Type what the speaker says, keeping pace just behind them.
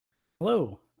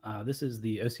Hello, this is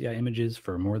the OCI Images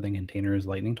for More Than Containers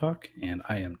lightning talk, and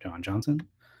I am John Johnson.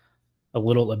 A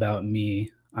little about me.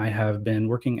 I have been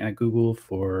working at Google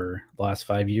for the last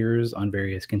 5 years on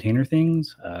various container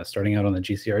things, starting out on the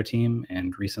GCR team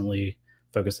and recently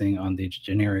focusing on the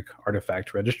generic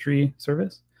artifact registry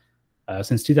service.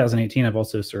 Since 2018, I've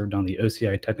also served on the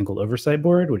OCI Technical Oversight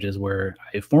Board, which is where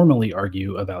I formally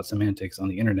argue about semantics on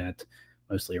the internet,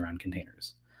 mostly around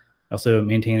containers. I also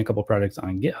maintain a couple projects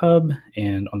on GitHub,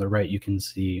 and on the right you can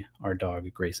see our dog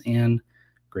Grace Ann,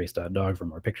 grace.dog, for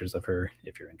more pictures of her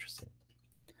if you're interested.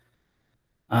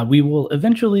 We will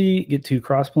eventually get to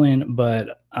Crossplane,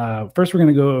 but first we're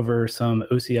going to go over some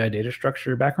OCI data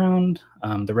structure background,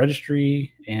 the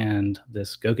registry, and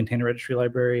this go-containerregistry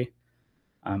library.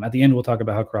 At the end, we'll talk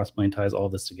about how Crossplane ties all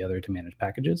this together to manage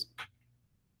packages.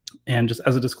 And just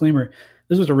as a disclaimer,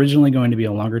 this was originally going to be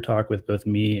a longer talk with both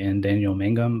me and Daniel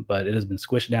Mangum, but it has been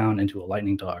squished down into a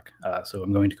lightning talk, so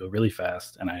I'm going to go really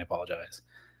fast, and I apologize.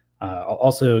 I'll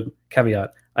also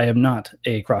caveat, I am not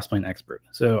a Crossplane expert,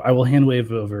 so I will hand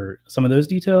wave over some of those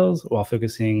details while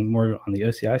focusing more on the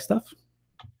OCI stuff.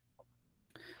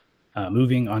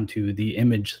 Moving on to the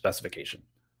image specification.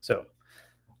 So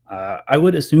I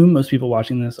would assume most people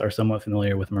watching this are somewhat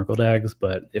familiar with Merkle DAGs,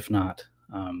 but if not,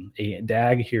 a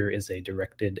DAG here is a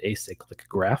directed acyclic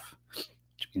graph,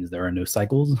 which means there are no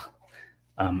cycles.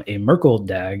 A Merkle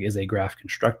DAG is a graph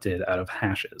constructed out of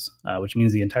hashes, which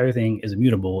means the entire thing is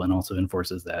immutable and also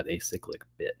enforces that acyclic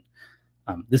bit.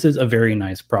 This is a very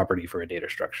nice property for a data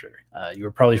structure. You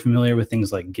are probably familiar with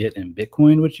things like Git and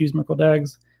Bitcoin, which use Merkle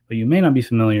DAGs, but you may not be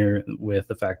familiar with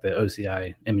the fact that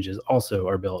OCI images also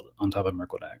are built on top of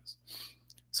Merkle DAGs.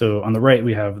 So on the right,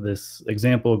 we have this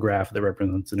example graph that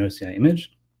represents an OCI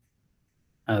image.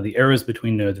 The arrows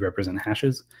between nodes represent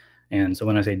hashes. And so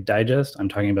when I say digest, I'm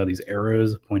talking about these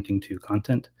arrows pointing to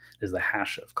content is the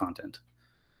hash of content.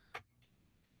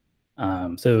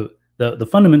 So the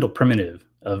fundamental primitive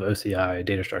of OCI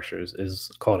data structures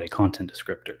is called a content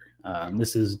descriptor.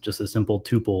 This is just a simple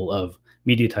tuple of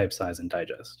media type, size, and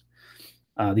digest.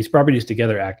 These properties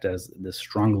together act as this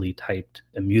strongly typed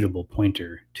immutable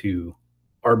pointer to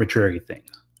arbitrary things,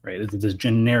 right? It's this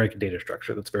generic data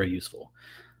structure that's very useful.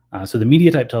 So the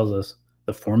media type tells us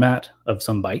the format of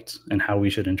some bytes and how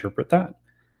we should interpret that.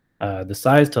 The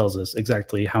size tells us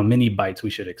exactly how many bytes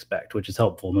we should expect, which is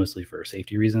helpful mostly for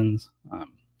safety reasons.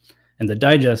 And the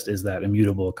digest is that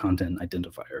immutable content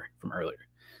identifier from earlier.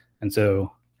 And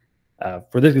so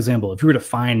for this example, if you were to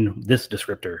find this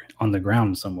descriptor on the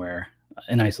ground somewhere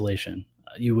in isolation,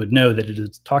 you would know that it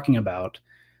is talking about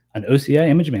an OCI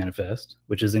image manifest,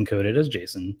 which is encoded as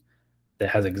JSON, that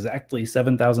has exactly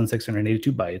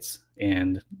 7,682 bytes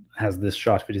and has this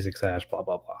SHA-56 hash, blah,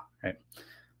 blah, blah, right?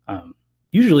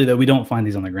 Usually, though, we don't find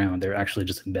these on the ground. They're actually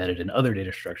just embedded in other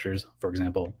data structures, for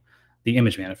example, the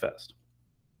image manifest.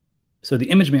 So the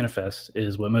image manifest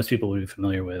is what most people would be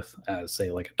familiar with as,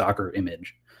 say, like a Docker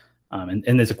image.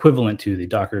 And it's equivalent to the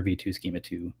Docker v2 schema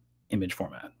 2 image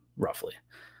format, roughly.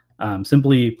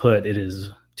 Simply put, it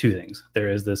is two things.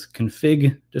 There is this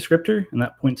config descriptor, and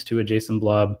that points to a JSON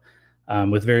blob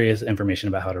with various information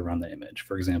about how to run the image.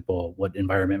 For example, what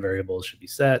environment variables should be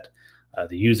set,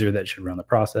 the user that should run the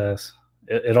process.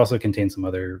 It also contains some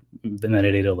other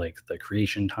metadata like the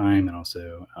creation time and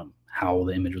also how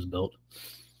the image was built.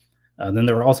 Then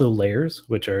there are also layers,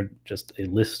 which are just a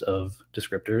list of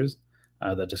descriptors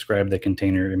that describe the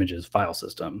container image's file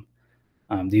system.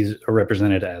 These are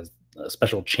represented as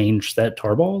special change set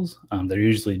tarballs. They're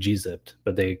usually gzipped,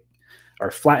 but they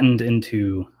are flattened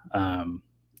into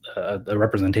a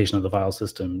representation of the file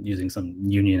system using some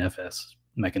union FS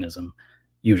mechanism,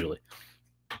 usually.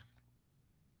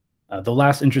 The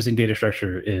last interesting data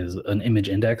structure is an image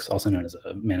index, also known as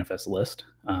a manifest list.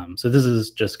 So this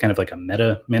is just kind of like a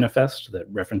meta manifest that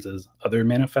references other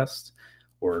manifests,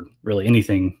 or really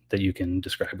anything that you can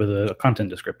describe with a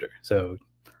content descriptor. So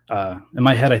in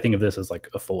my head, I think of this as like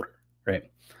a folder, right?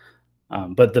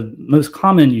 But the most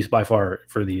common use by far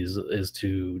for these is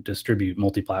to distribute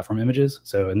multi-platform images.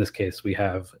 So in this case, we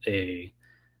have a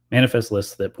manifest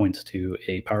list that points to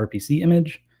a PowerPC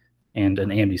image and an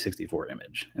AMD64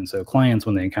 image. And so clients,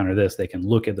 when they encounter this, they can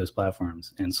look at those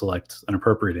platforms and select an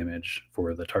appropriate image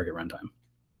for the target runtime.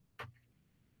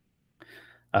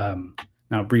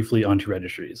 Now, briefly onto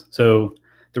registries. So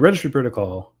the registry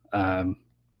protocol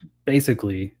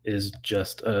basically is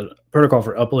just a protocol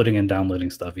for uploading and downloading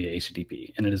stuff via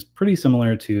HTTP. And it is pretty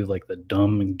similar to like the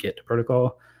dumb Git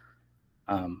protocol.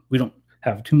 We don't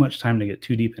have too much time to get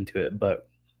too deep into it, but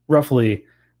roughly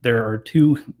there are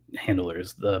two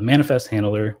handlers. The manifest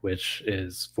handler, which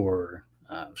is for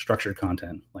structured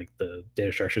content, like the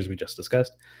data structures we just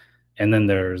discussed, And then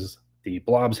there's the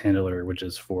blobs handler, which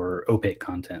is for opaque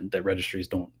content that registries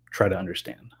don't try to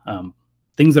understand.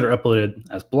 Things that are uploaded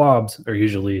as blobs are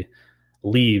usually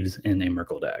leaves in a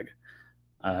Merkle DAG.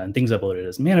 And things uploaded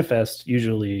as manifest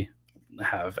usually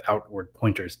have outward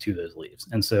pointers to those leaves.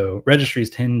 And so registries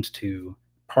tend to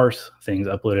parse things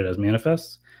uploaded as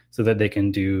manifests so that they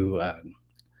can do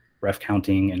ref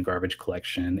counting and garbage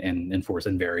collection and enforce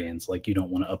invariance. Like, you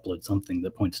don't want to upload something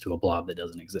that points to a blob that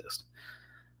doesn't exist.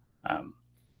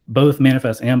 Both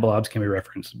manifests and blobs can be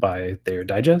referenced by their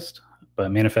digest,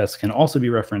 but manifests can also be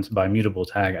referenced by mutable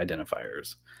tag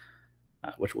identifiers,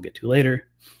 which we'll get to later.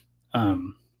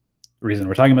 The reason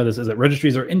we're talking about this is that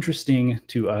registries are interesting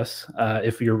to us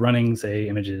if you're running, say,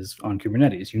 images on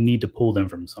Kubernetes. You need to pull them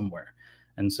from somewhere.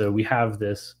 And so we have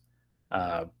this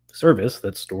service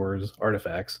that stores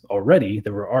artifacts already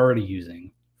that we're already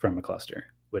using from a cluster,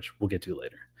 which we'll get to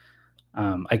later.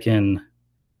 I can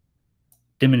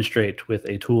demonstrate with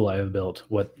a tool I have built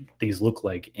what these look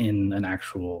like in an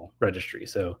actual registry.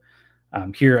 So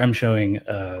here I'm showing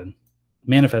a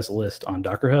manifest list on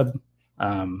Docker Hub.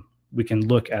 We can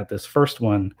look at this first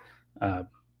one,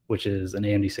 which is an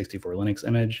AMD 64 Linux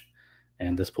image.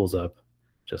 And this pulls up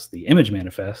just the image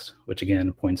manifest, which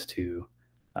again points to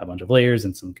a bunch of layers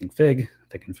and some config.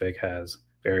 The config has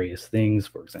various things.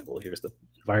 For example, here's the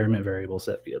environment variable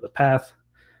set via the path.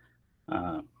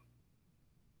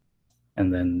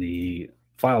 And then the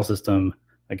file system,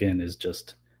 again, is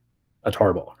just a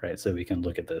tarball, right? So we can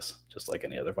look at this just like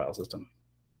any other file system.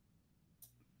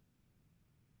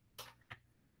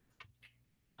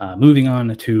 Moving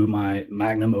on to my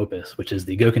magnum opus, which is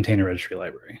the go-containerregistry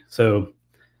library. So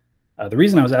the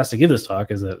reason I was asked to give this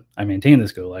talk is that I maintain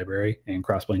this Go library and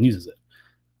Crossplane uses it.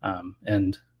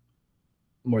 And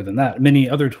more than that, many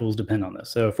other tools depend on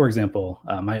this. So for example,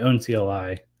 my own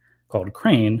CLI called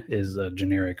Crane is a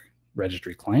generic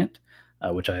registry client,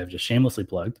 which I have just shamelessly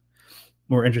plugged.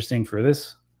 More interesting for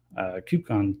this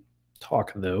KubeCon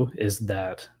talk, though, is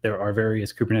that there are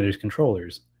various Kubernetes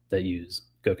controllers that use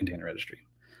go-containerregistry.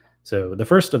 So the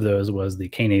first of those was the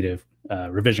Knative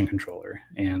revision controller,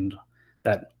 and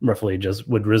that roughly just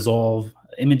would resolve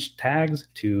image tags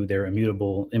to their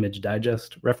immutable image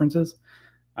digest references.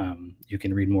 You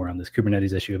can read more on this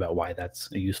Kubernetes issue about why that's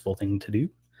a useful thing to do.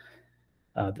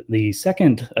 The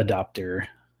second adopter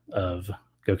of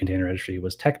go-containerregistry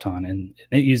was Tecton, and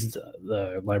it used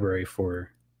the library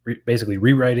for basically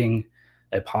rewriting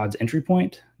a pod's entry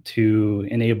point to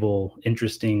enable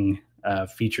interesting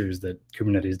features that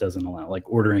Kubernetes doesn't allow, like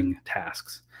ordering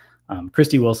tasks.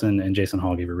 Christy Wilson and Jason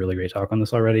Hall gave a really great talk on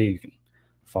this already. You can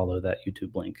follow that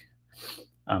YouTube link.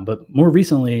 But more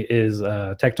recently is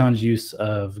Tecton's use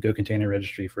of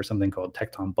go-containerregistry for something called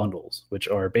Tecton bundles, which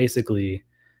are basically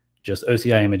just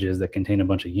OCI images that contain a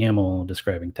bunch of YAML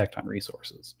describing Tecton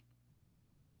resources.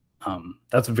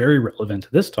 That's very relevant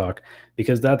to this talk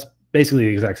because that's basically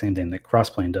the exact same thing that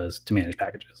Crossplane does to manage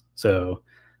packages. So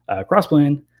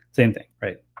Crossplane, same thing,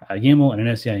 right? YAML and an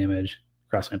OCI image,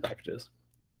 Crossplane packages.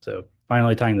 So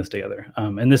finally tying this together.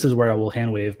 And this is where I will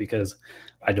hand wave because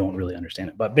I don't really understand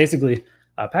it. But basically,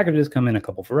 packages come in a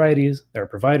couple varieties. There are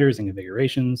providers and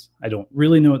configurations. I don't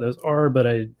really know what those are, but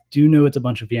I do know it's a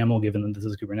bunch of YAML given that this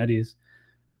is Kubernetes.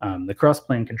 The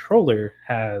Crossplane controller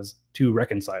has two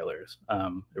reconcilers,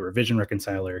 a revision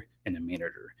reconciler and a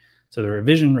manager. So the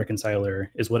revision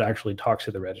reconciler is what actually talks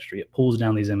to the registry. It pulls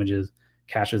down these images,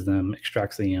 caches them,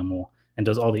 extracts the YAML, and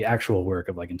does all the actual work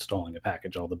of like installing a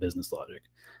package, all the business logic.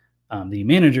 The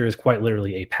manager is quite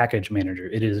literally a package manager.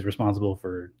 It is responsible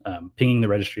for pinging the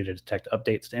registry to detect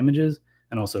updates to images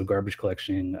and also garbage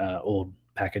collection old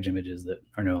package images that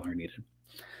are no longer needed.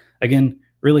 Again,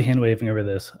 really hand waving over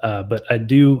this, but I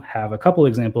do have a couple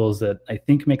examples that I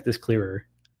think make this clearer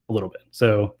a little bit.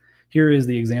 So here is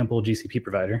the example GCP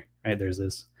provider, right? There's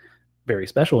this very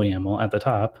special YAML at the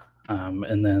top,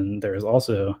 and then there is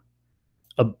also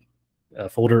a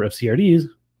folder of CRDs,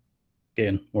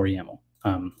 again, more YAML.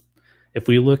 If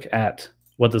we look at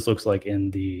what this looks like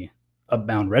in the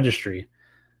Upbound registry,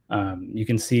 you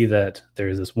can see that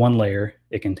there's this one layer.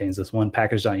 It contains this one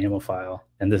package.yaml file,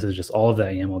 and this is just all of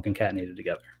that YAML concatenated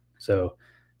together. So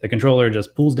the controller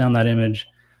just pulls down that image,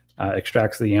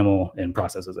 extracts the YAML, and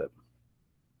processes it.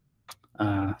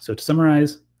 So to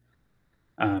summarize,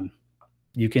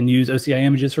 you can use OCI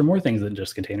images for more things than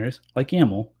just containers, like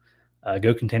YAML.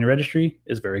 Go-containerregistry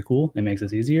is very cool. It makes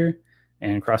this easier.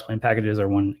 And Crossplane packages are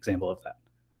one example of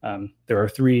that. There are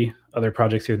 3 other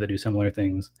projects here that do similar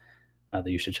things that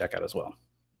you should check out as well.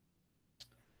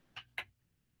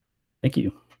 Thank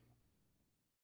you.